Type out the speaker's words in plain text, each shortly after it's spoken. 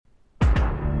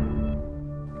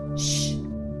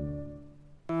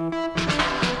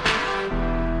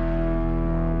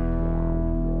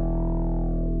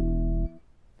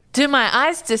Do my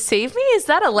eyes deceive me? Is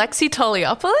that Alexi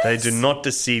Toliopoulos? They do not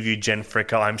deceive you, Jen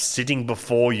Fricker. I'm sitting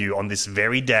before you on this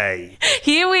very day.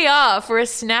 Here we are for a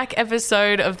snack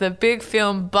episode of the Big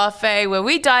Film Buffet where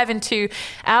we dive into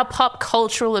our pop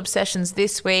cultural obsessions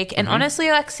this week. And honestly,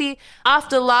 Alexi,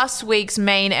 after last week's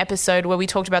main episode where we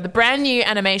talked about the brand new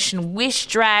animation Wish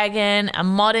Dragon, a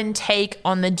modern take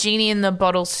on the Genie in the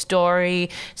Bottle story,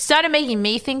 started making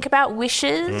me think about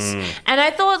wishes. And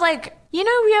I thought, like, you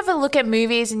know, we ever look at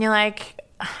movies and you're like,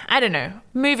 I don't know,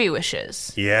 movie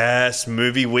wishes. Yes,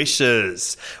 movie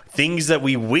wishes. Things that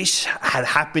we wish had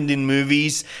happened in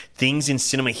movies, things in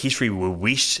cinema history we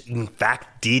wish, in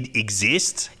fact, did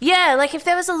exist. Yeah, like if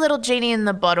there was a little genie in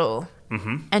the bottle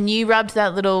and you rubbed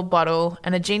that little bottle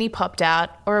and a genie popped out,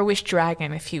 or a wish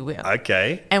dragon, if you will.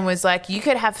 Okay. And was like, you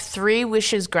could have 3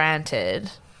 wishes granted.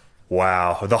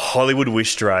 Wow, the Hollywood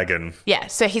Wish Dragon. Yeah,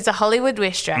 so he's a Hollywood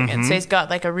wish dragon. So he's got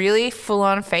like a really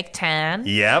full-on fake tan.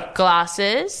 Yep.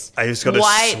 Glasses. He's got a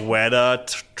sweater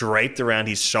draped around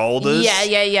his shoulders.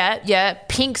 Yeah.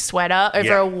 Pink sweater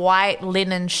over a white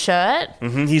linen shirt.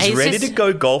 He's ready to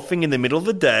go golfing in the middle of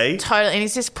the day. Totally. And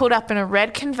he's just pulled up in a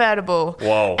red convertible.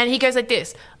 Whoa. And he goes like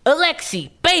this,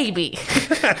 Alexi, baby,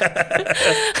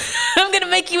 I'm going to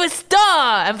make you a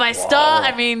star. And by star,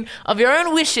 I mean of your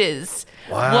own wishes.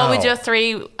 Wow. What would your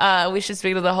 3 wishes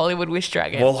be to the Hollywood Wish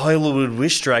Dragon? Well, Hollywood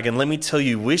Wish Dragon, let me tell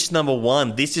you, wish number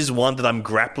 1, this is one that I'm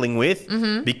grappling with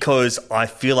because I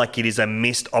feel like it is a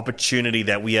missed opportunity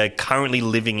that we are currently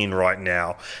living in right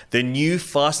now. The new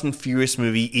Fast and Furious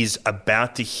movie is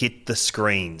about to hit the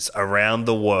screens around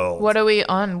the world. What are we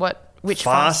on? Which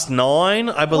Fast 9,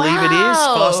 I believe it is.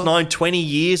 Wow. Fast 9, 20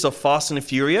 years of Fast and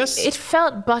Furious. It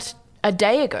felt but a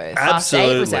day ago. Fast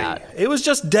Absolutely. 8 was out. It was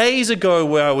just days ago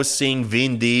where I was seeing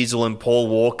Vin Diesel and Paul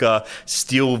Walker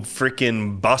steal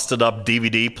freaking busted up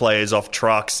DVD players off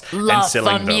trucks and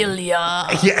selling Familia.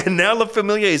 them. Yeah, and now La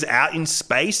Familia is out in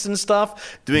space and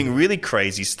stuff, doing really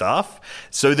crazy stuff.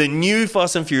 So the new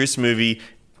Fast and Furious movie,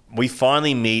 we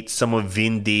finally meet some of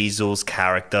Vin Diesel's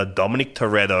character, Dominic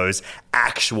Toretto's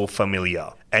actual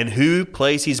familia. And who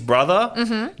plays his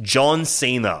brother? John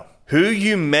Cena, who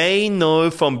you may know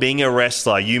from being a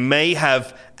wrestler. You may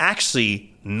have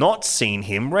actually not seen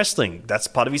him wrestling. That's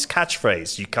part of his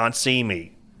catchphrase. You can't see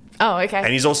me. Oh, okay.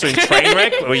 And he's also in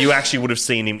Trainwreck, where you actually would have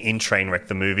seen him in Trainwreck,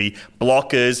 the movie.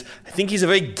 Blockers. I think he's a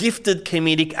very gifted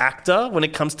comedic actor when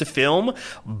it comes to film.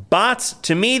 But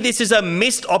to me, this is a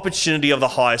missed opportunity of the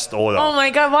highest order. Oh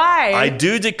my God, why? I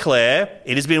do declare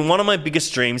it has been one of my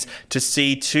biggest dreams to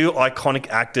see 2 iconic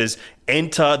actors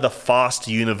enter the Fast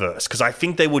universe, because I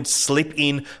think they would slip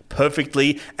in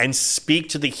perfectly and speak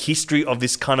to the history of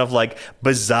this kind of like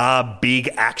bizarre big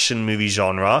action movie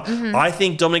genre. I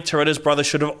think Dominic Toretto's brother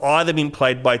should have either been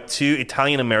played by 2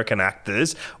 Italian-American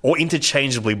actors or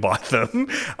interchangeably by them.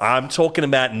 I'm talking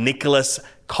about Nicolas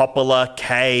Coppola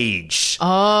Cage.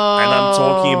 Oh. And I'm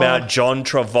talking about John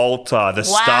Travolta, the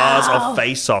stars of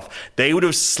Face Off. They would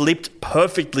have slipped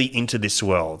perfectly into this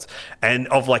world. And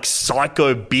of like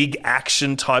psycho big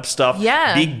action type stuff.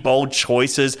 Yeah. Big bold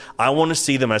choices. I want to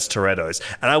see them as Toretto's.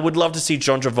 And I would love to see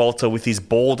John Travolta with his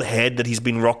bald head that he's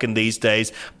been rocking these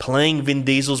days playing Vin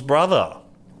Diesel's brother.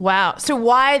 Wow. So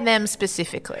why them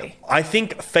specifically? I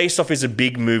think Face Off is a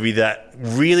big movie that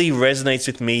really resonates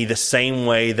with me the same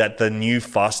way that the new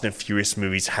Fast and Furious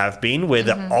movies have been, where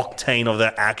the octane of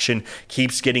the action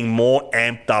keeps getting more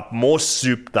amped up, more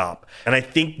souped up. And I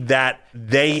think that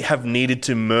they have needed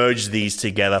to merge these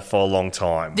together for a long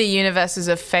time. The universes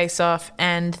of Face Off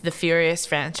and the Furious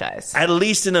franchise. At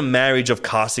least in a marriage of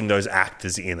casting those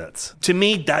actors in it. To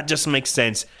me, that just makes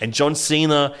sense. And John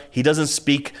Cena, he doesn't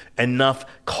speak enough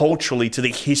culturally to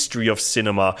the history of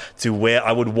cinema to where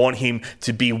I would want him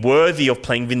to be worthy of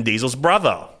playing Vin Diesel's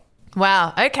brother.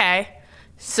 Wow, okay.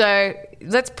 So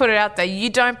let's put it out there. You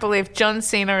don't believe John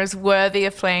Cena is worthy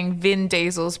of playing Vin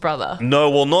Diesel's brother? No,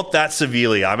 well, not that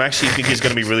severely. I actually think he's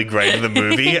going to be really great in the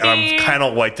movie, and I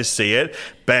cannot wait to see it.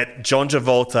 But John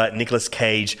Travolta, Nicolas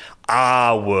Cage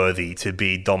are worthy to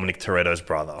be Dominic Toretto's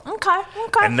brother. Okay.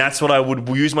 And that's what I would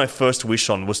use my first wish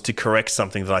on, was to correct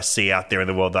something that I see out there in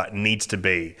the world that needs to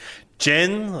be.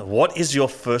 Jen, what is your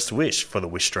first wish for the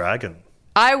Wish Dragon?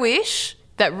 I wish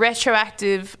that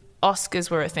retroactive Oscars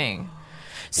were a thing.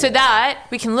 So that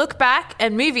we can look back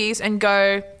at movies and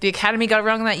go, the Academy got it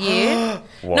wrong that year.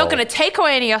 Not going to take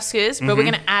away any Oscars, but we're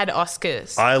going to add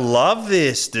Oscars. I love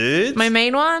this, dude. My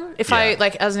main one, if I,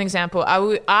 like, as an example,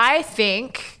 I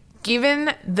think,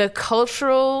 given the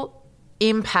cultural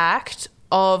impact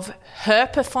of her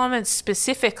performance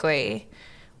specifically,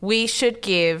 we should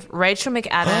give Rachel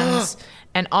McAdams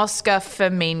an Oscar for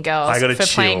Mean Girls for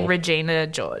playing chill. Regina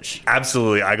George.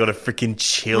 Absolutely. I got to freaking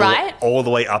chill Right? all the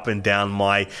way up and down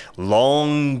my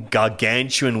long,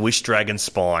 gargantuan wish dragon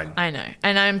spine. I know.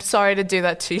 And I'm sorry to do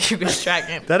that to you, Wish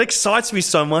Dragon. That excites me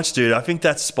so much, dude. I think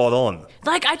that's spot on.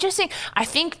 Like, I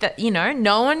think that,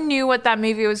 no one knew what that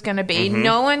movie was going to be.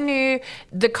 No one knew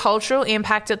the cultural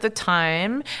impact at the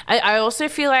time. I also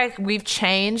feel like we've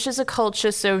changed as a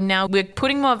culture. So now we're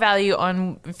putting more value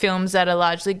on films that are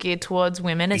largely geared towards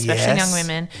women, especially young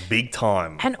women. Big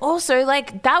time. And also,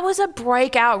 like, that was a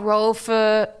breakout role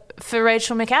for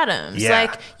Rachel McAdams. Yeah.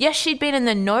 Like, yes, she'd been in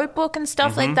The Notebook and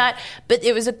stuff like that, but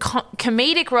it was a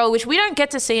comedic role, which we don't get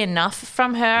to see enough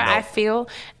from her, I feel.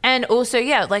 And also,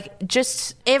 like,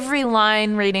 just every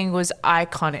line reading was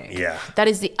iconic. Yeah. That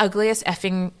is the ugliest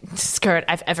effing skirt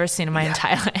I've ever seen in my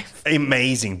entire life.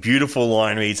 Amazing. Beautiful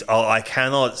line reads. Oh, I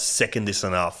cannot second this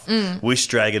enough. Wish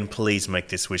Dragon, please make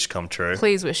this wish come true.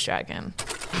 Please, Wish Dragon.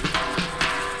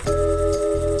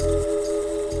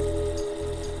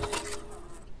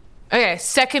 Okay,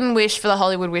 second wish for the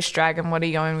Hollywood Wish Dragon. What are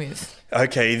you going with?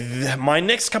 Okay, my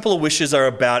next couple of wishes are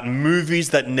about movies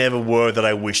that never were that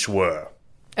I wish were.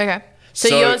 Okay.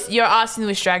 So you're asking the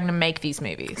Wish Dragon to make these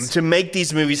movies. To make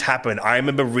these movies happen. I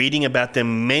remember reading about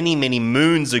them many, many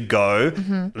moons ago.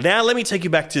 Now let me take you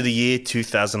back to the year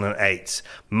 2008.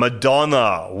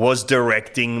 Madonna was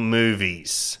directing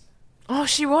movies. Oh,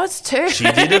 she was too. She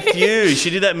did a few. She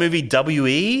did that movie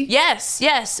W.E.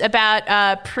 Yes,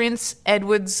 about Prince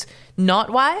Edward's not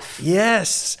wife.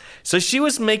 Yes. So she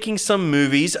was making some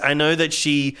movies. I know that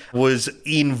she was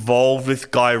involved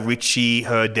with Guy Ritchie,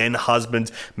 her then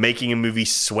husband, making a movie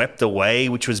Swept Away,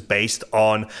 which was based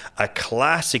on a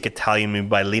classic Italian movie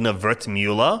by Lina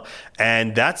Wertmüller.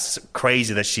 And that's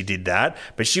crazy that she did that.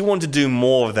 But she wanted to do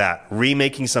more of that,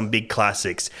 remaking some big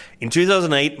classics. In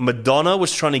 2008, Madonna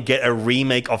was trying to get a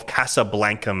remake of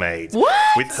Casablanca made. What?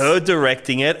 With her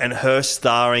directing it and her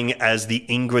starring as the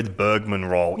Ingrid Bergman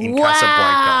role in Casablanca.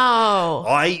 Wow.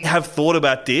 I have thought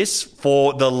about this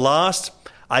for the last,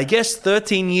 I guess,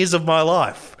 13 years of my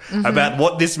life about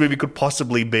what this movie could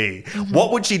possibly be.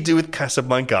 What would she do with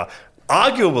Casablanca?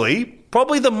 Arguably,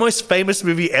 probably the most famous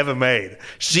movie ever made.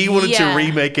 She wanted to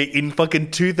remake it in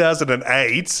fucking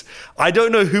 2008. I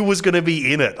don't know who was going to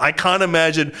be in it. I can't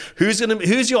imagine who's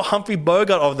your Humphrey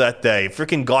Bogart of that day?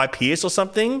 Freaking Guy Pearce or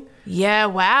something? Yeah,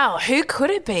 wow. Who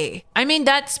could it be? I mean,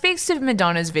 that speaks to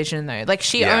Madonna's vision, though. Like,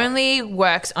 she only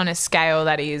works on a scale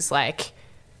that is, like,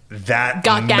 that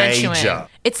gargantuan. major.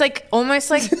 It's, like, almost,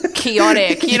 like,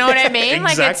 chaotic. You know what I mean?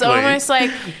 Exactly. Like, it's almost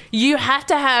like you have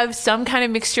to have some kind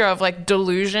of mixture of, like,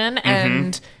 delusion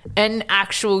and an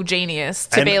actual genius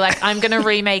to be like, I'm going to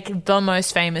remake the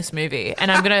most famous movie and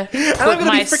I'm going to put I'm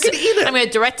going to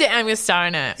direct it and I'm going to star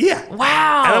in it. Yeah.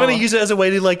 Wow. And I'm going to use it as a way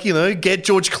to, like, get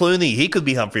George Clooney. He could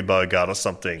be Humphrey Bogart or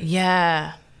something.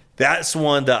 Yeah. That's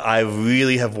one that I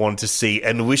really have wanted to see.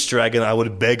 And Wish Dragon, I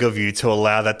would beg of you to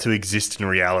allow that to exist in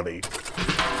reality.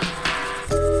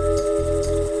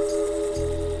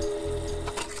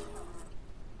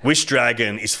 Wish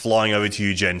Dragon is flying over to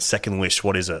you, Jen. Second wish,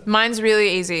 what is it? Mine's really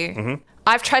easy.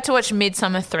 I've tried to watch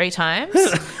Midsummer 3 times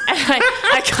and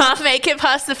I can't make it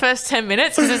past the first 10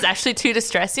 minutes because it's actually too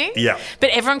distressing. Yeah.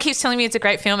 But everyone keeps telling me it's a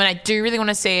great film and I do really want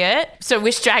to see it. So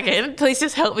Wish Dragon, please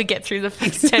just help me get through the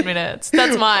first 10 minutes.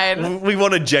 That's mine. We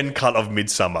want a Jen cut of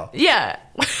Midsummer. Yeah.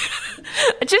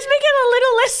 Just make it a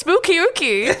little less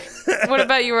spooky-ooky. What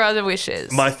about your other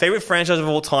wishes? My favorite franchise of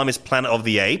all time is Planet of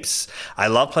the Apes. I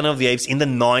love Planet of the Apes. In the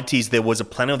 90s, there was a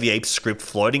Planet of the Apes script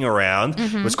floating around.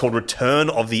 It was called Return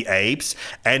of the Apes,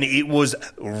 and it was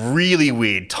really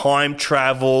weird. Time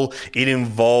travel. It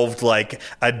involved, like,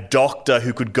 a doctor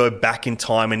who could go back in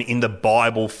time and in the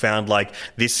Bible found, like,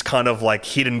 this kind of, like,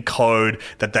 hidden code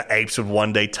that the apes would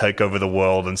one day take over the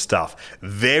world and stuff.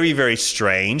 Very, very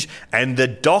strange. And the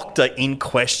doctor in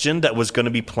question that was going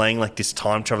to be playing, like, this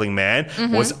time-traveling man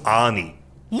was Arnie.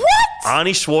 What?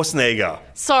 Arnie Schwarzenegger.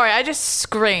 Sorry, I just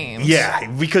screamed.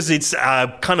 Yeah, because it's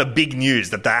kind of big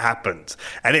news that happened.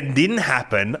 And it didn't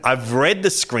happen. I've read the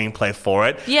screenplay for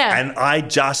it. Yeah. And I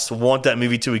just want that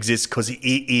movie to exist because it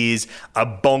is a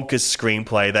bonkers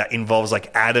screenplay that involves,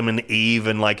 like, Adam and Eve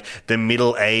and, like, the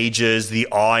Middle Ages,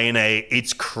 the Iron Age.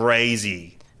 It's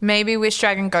crazy. Maybe Wish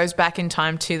Dragon goes back in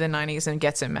time to the 90s and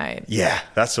gets it made. Yeah,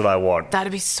 that's what I want.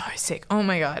 That'd be so sick. Oh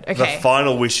my God. Okay. The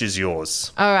final wish is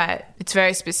yours. All right. It's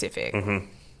very specific.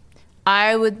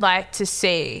 I would like to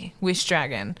see, Wish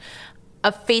Dragon,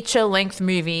 a feature-length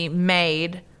movie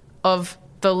made of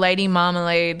the Lady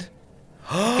Marmalade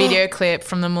video clip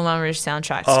from the Moulin Rouge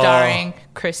soundtrack, starring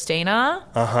Christina,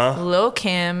 Lil'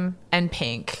 Kim, and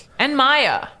Pink. And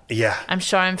Maya. Yeah. I'm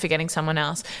sure I'm forgetting someone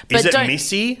else. But Is it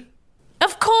Missy?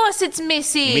 Of course it's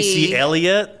Missy. Missy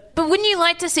Elliott? But wouldn't you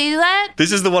like to see that?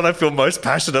 This is the one I feel most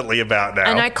passionately about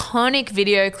now. An iconic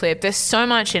video clip. There's so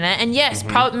much in it. And yes,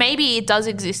 maybe it does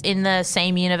exist in the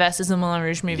same universe as the Moulin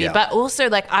Rouge movie. Yeah. But also,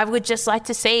 like, I would just like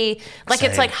to see, like, Same.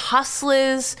 it's like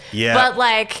Hustlers, Yeah. but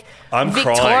like I'm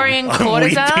Victorian crying.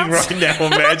 courtesans. I'm weeping right now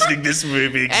imagining this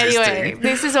movie existing. Anyway,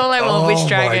 this is all I want, Wish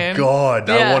Dragon. Oh my God.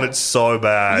 I Yeah. want it so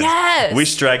bad. Yes.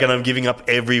 Wish Dragon, I'm giving up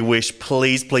every wish.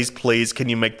 Please, please, please, can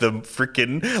you make the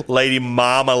freaking Lady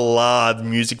Marmalade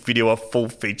music video a full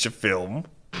feature film?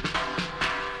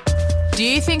 Do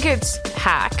you think it's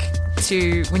hack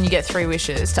to, when you get 3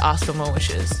 wishes, to ask for more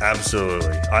wishes?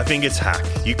 Absolutely. I think it's hack.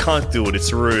 You can't do it.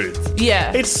 It's rude.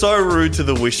 Yeah. It's so rude to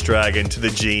the Wish Dragon, to the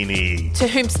genie. To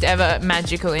whomsoever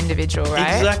magical individual,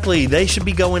 right? Exactly. They should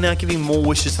be going out giving more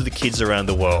wishes to the kids around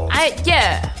the world.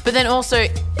 Yeah, but then also,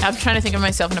 I'm trying to think of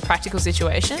myself in a practical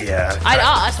situation. Yeah. I'd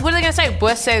ask, what are they going to say?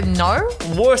 Worst say no?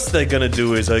 Worst they're going to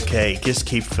do is, okay, just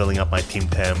keep filling up my Tim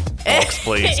Tam box,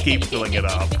 please. Keep filling it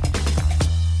up.